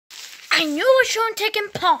I knew it was Sean taking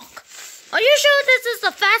Park. Are you sure this is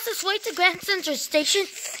the fastest way to Grand Central Station?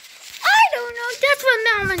 I don't know. That's what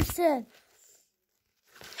Melman said.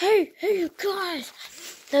 Hey, you guys.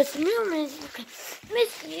 There's Melman.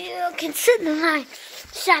 You can sit in the line.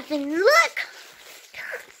 Shopping. Look.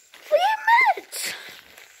 3 minutes.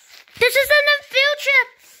 This is a field trip,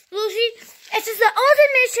 Lucy. This is the only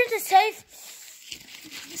mission to save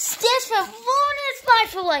Stitch from throwing his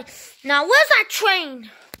life away. Now, where's that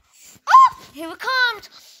train? Oh, here it comes.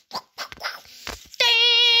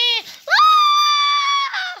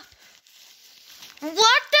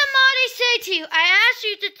 What did Marty say to you? I asked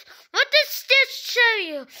you to... What did Stitch tell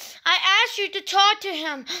you? I asked you to talk to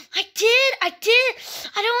him. I did. I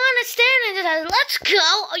don't understand it. Let's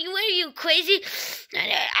go. Are you crazy?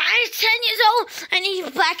 I was 10 years old and he's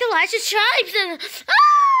Black Elijah's tribes. And,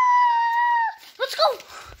 let's go.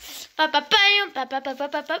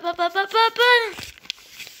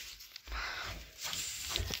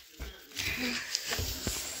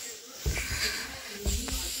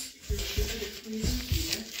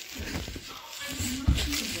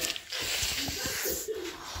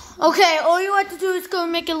 Okay, all you have to do is go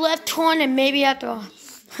make a left turn and maybe after all.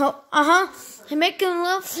 And make a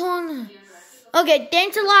left turn. Okay,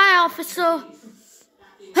 thanks a lot, officer.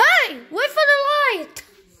 Hey, wait for the light.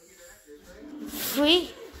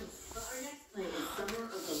 Free?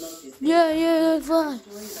 Yeah, that's fine.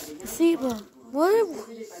 See, but what in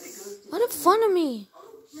front of me?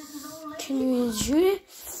 Can you shoot it?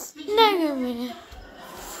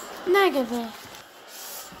 Negative.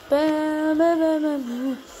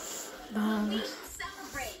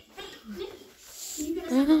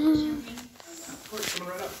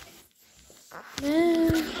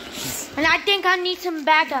 And I think I need some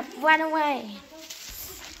backup right away.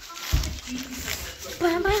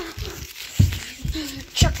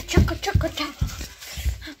 Chugga.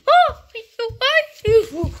 Oh!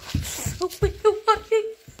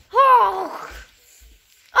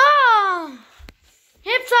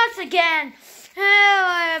 Hip sucks again. Oh,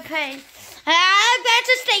 what a pain. That's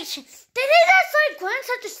a station. Did he just say Grand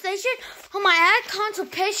Central Station on my ad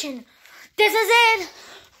consultation? This is it.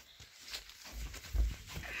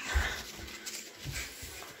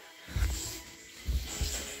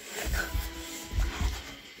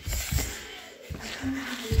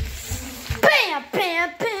 Bam, bam,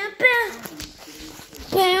 bam, bam.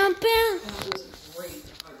 Bam, bam.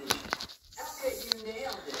 Okay, you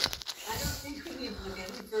nailed it. I don't think we need to look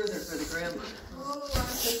any further for the grammar. Oh, I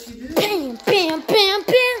bet you do. Bam, bam, bam,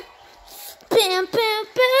 bam. Bam, bam,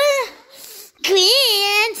 bam.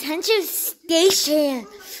 Grand Central Station.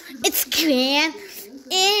 It's grand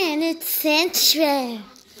and it's central.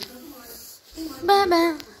 Bam,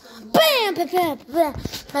 bam. Bam, bam, bam, bam.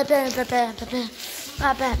 Bam, bam, bam, bam, bam.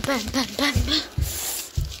 Bam, bam, bam, bam, bam.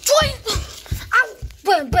 Join. Ow.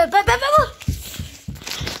 Bam, bam, bam, bam, bam.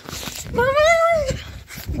 Bam, bam.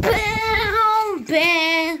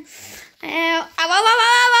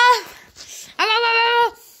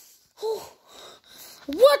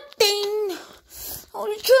 What thing? Oh,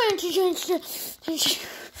 you're trying to change the...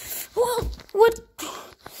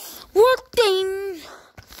 What thing?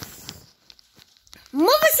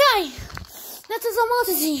 Homicide! That is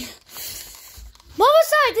emergency.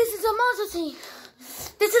 Homicide, this is emergency.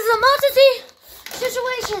 This is emergency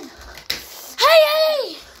situation.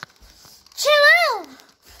 Hey! Chill out.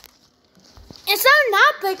 It's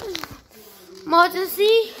not big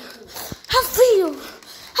emergency. How feel?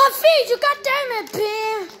 You got damn it,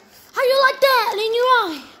 Bear. How you like that in your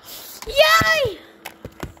eye? Yay!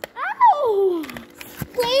 Ow!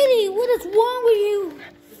 Lady, what is wrong with you?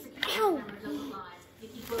 Ow!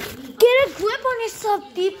 Get a grip on yourself,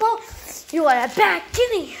 people. You are a bad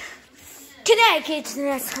kitty. Connecticut's the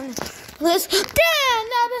next one. Let's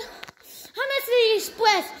damn, Honestly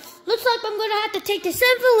Express. Looks like I'm gonna have to take this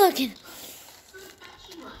in for looking.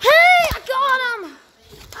 Hey, I got him.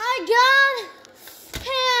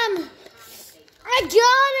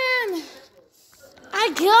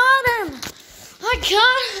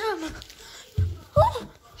 Oh,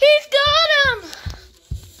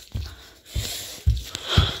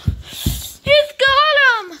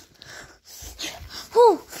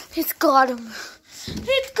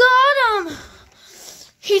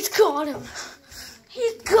 he's got him.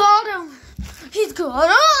 Oh, he's got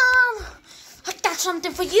him. I got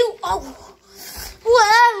something for you. Oh,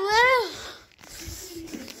 well.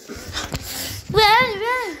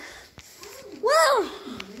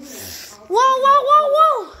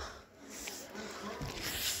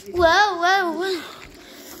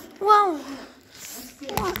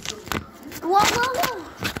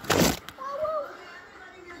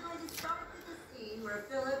 Where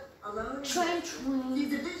Philip alone in Train, bed. train.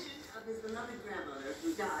 She's a vision of his beloved grandmother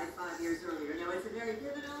who died 5 years earlier. Now, it's a very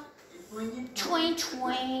pivotal and poignant Train,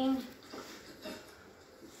 train.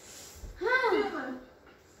 Philip,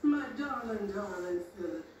 my darling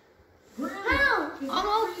Philip.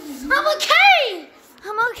 I'm okay.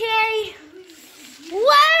 I'm okay.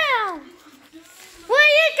 Wow. What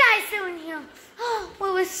are you guys doing here? Oh, we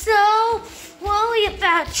were so worried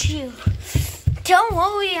about you. Don't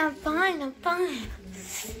worry, I'm fine. I'm fine.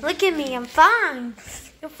 Look at me, I'm fine.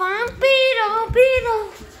 You're fine,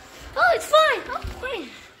 Beetle. Oh, it's fine. Oh, fine.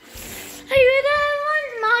 Hey, you're that one?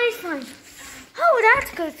 Molly's fine. Oh,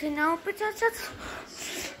 that's good to know. But that's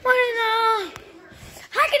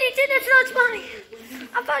how can you do that to us, Bonnie?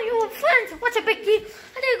 I thought you were friends. What's a big deal?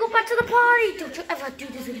 I need to go back to the party. Don't you ever do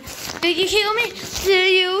this again. Do you hear me? Do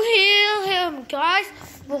you hear him, guys?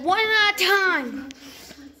 But one at a time.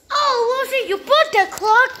 Oh, Lucy, you put the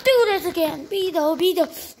clock. Do this again. Beetle.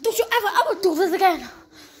 Don't you ever do this again.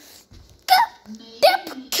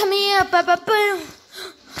 Dip. Come here. Ba-ba-boom.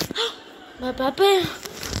 Ba-ba-boom.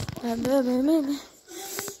 Ba-ba-boom.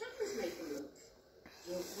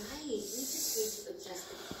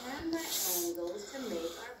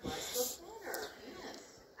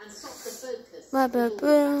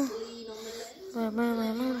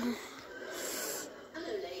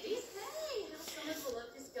 Hello, ladies. Hey, how's summer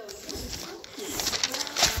love is going?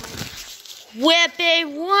 We'll be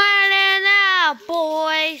running out,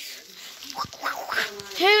 boys.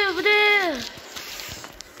 Here it is.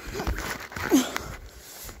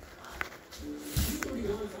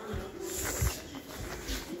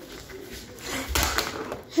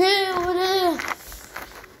 Here it is.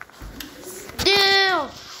 There.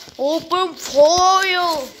 Open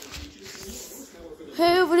fire.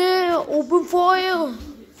 Here it is. Open fire.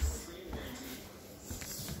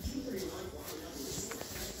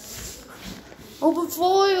 Open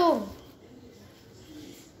fire.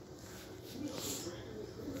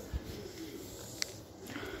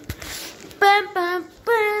 Bam, bam,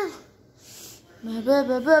 bam. Ba, ba,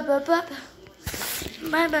 ba, ba, ba, ba.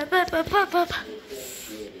 Ba, ba, ba, ba, ba, ba.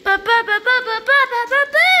 Ba, ba, ba, ba, ba, ba, ba, ba,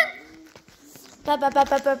 ba. Ba, ba, ba,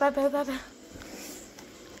 ba, ba, ba, ba, ba, ba.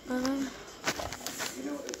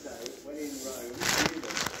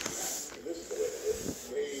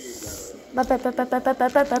 Ba, ba, ba, ba, ba, ba, ba,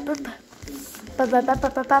 ba, ba, ba. Ba, ba, ba, ba,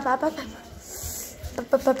 ba, ba, ba, ba, ba. Ba,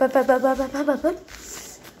 ba, ba, ba, ba, ba, ba, ba, ba, ba.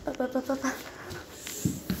 Ba, ba, ba, ba, ba.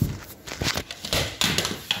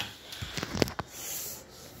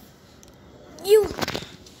 You.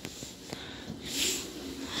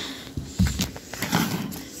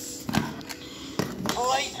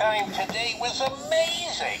 Playtime today was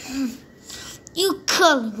amazing. You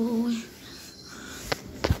color boy.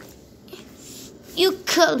 You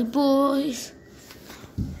color boys.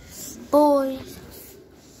 Boys.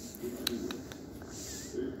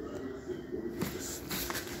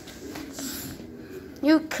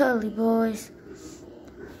 You curly boys.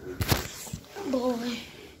 Boy.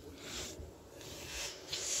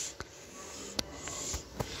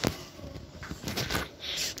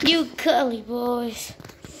 You curly boys.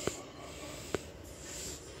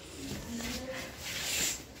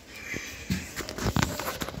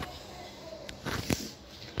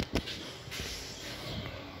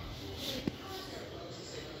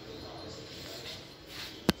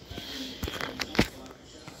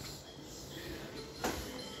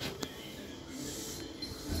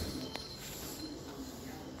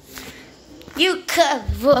 You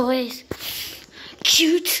cuddly boys,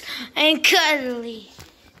 cute and cuddly.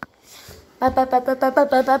 Ba ba ba ba ba ba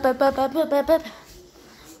ba ba ba ba ba ba ba ba.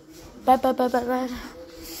 Ba ba ba ba ba.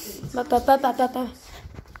 Ba ba ba ba ba ba.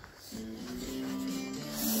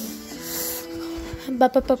 Ba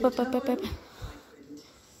ba ba ba ba ba ba.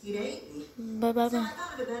 He ate me. Ba ba So ba. I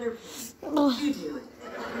thought of a better plan. Oh. You do it.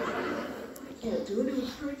 I can't do it. It would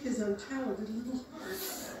hurt his untalented little heart.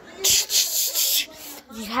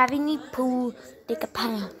 If you have any poo, take a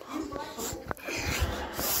pound.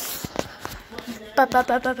 Ba ba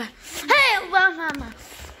ba ba ba. Hey, mama.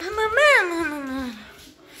 Mama.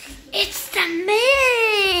 It's the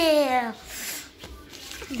mail.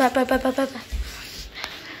 Ba ba ba ba ba ba.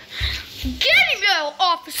 Get him, you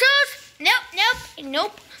officers.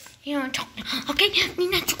 Nope. You don't talk now. Okay, me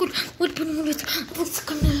not too good. We'll put him with what's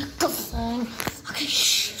gonna go on. Okay,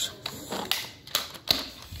 shh.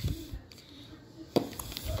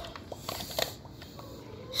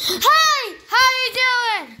 Hi, how you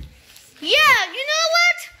doing? Yeah, you know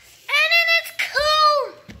what? And then it's cool.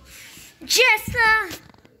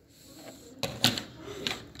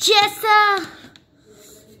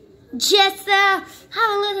 Jessa,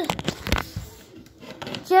 have a little.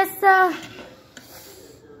 Jessa,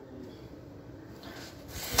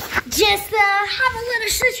 Just have a little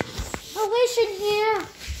situation here.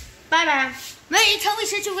 Bye bye. Wait, tell me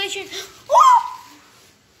situation.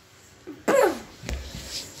 Boom.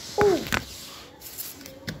 Ooh.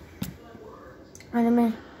 Wait a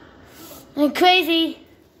minute. And crazy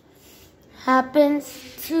happens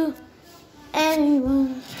to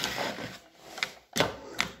anyone.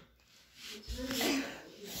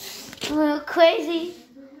 A little crazy.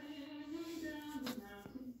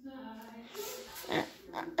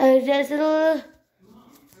 Just a little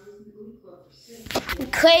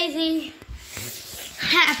crazy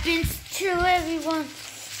happens to everyone.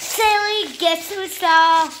 Sally gets to a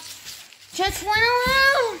star. Just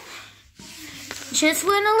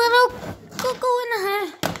went a little cuckoo in the hair.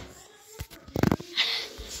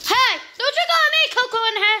 Hey, don't you call me cuckoo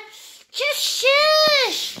in the hair. Just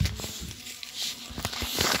shush.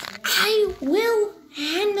 I will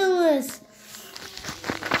handle this.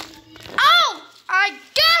 Oh, I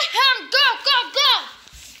got him. Go, go, go.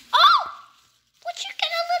 Oh, would you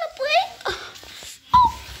get a little break? Oh.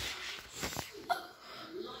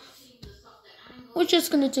 We're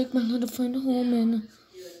just gonna take my little friend home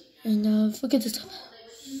and forget this stuff.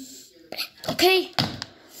 Okay.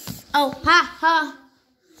 Oh, ha, ha.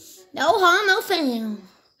 No harm, no foul.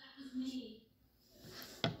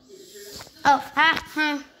 Oh, ha,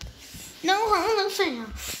 ha. No harm, no foul.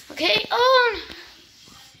 Okay, on.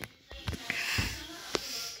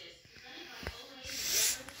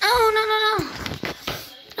 Oh, no, no, no.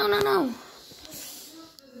 No, no, no.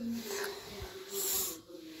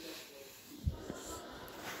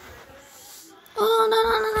 Oh, no,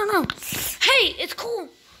 no, no, no, no. Hey, it's cool.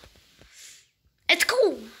 It's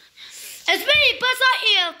cool. It's me, Buzz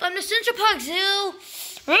Lightyear from the Central Park Zoo.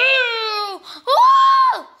 Ooh,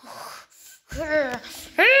 ooh, ooh.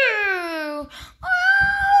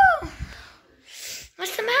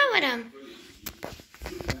 What's the matter with him?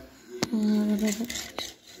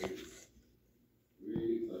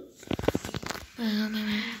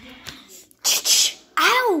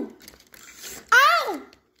 Ow! Ow!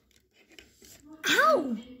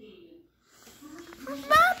 Ow!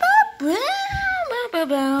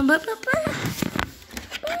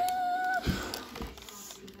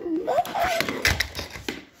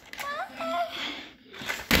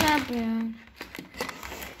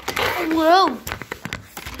 Whoa!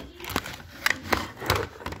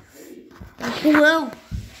 Whoa!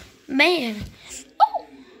 Man! Oh!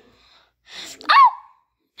 Oh!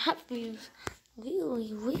 That feels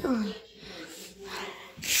really weird.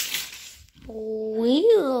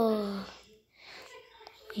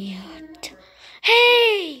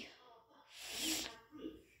 Hey!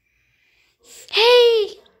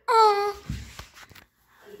 Hey! Oh!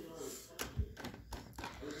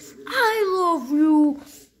 I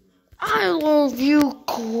love you,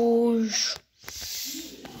 gosh.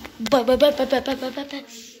 Bye bye bye bye bye bye bye bye bye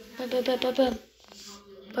bye bye bye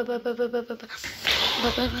bye bye bye bye bye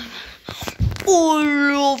bye. I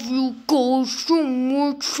love you guys so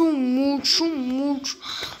much, so much, so much.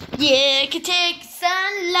 Yeah, I can take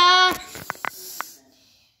sunlight.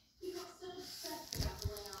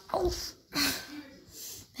 Oh.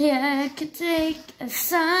 Yeah, I can take a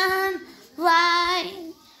sunlight.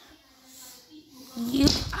 You,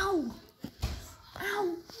 ow,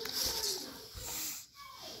 ow.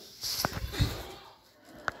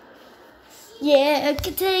 Yeah, I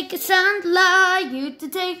can take a sunlight. You to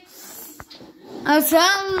take a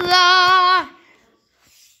sunlight.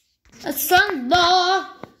 A sunlight.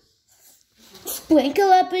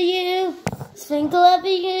 Sprinkle up at you. Sprinkle up at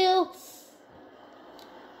you.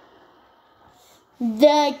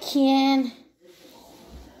 The can.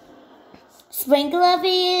 Sprinkle up at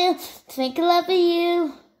you. Sprinkle up at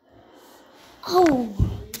you. Oh,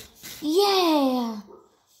 yeah.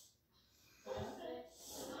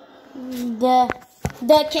 The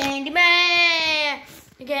Candyman.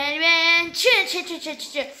 The Candyman.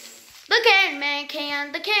 The Candyman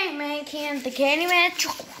can. The Candyman can. The Candyman.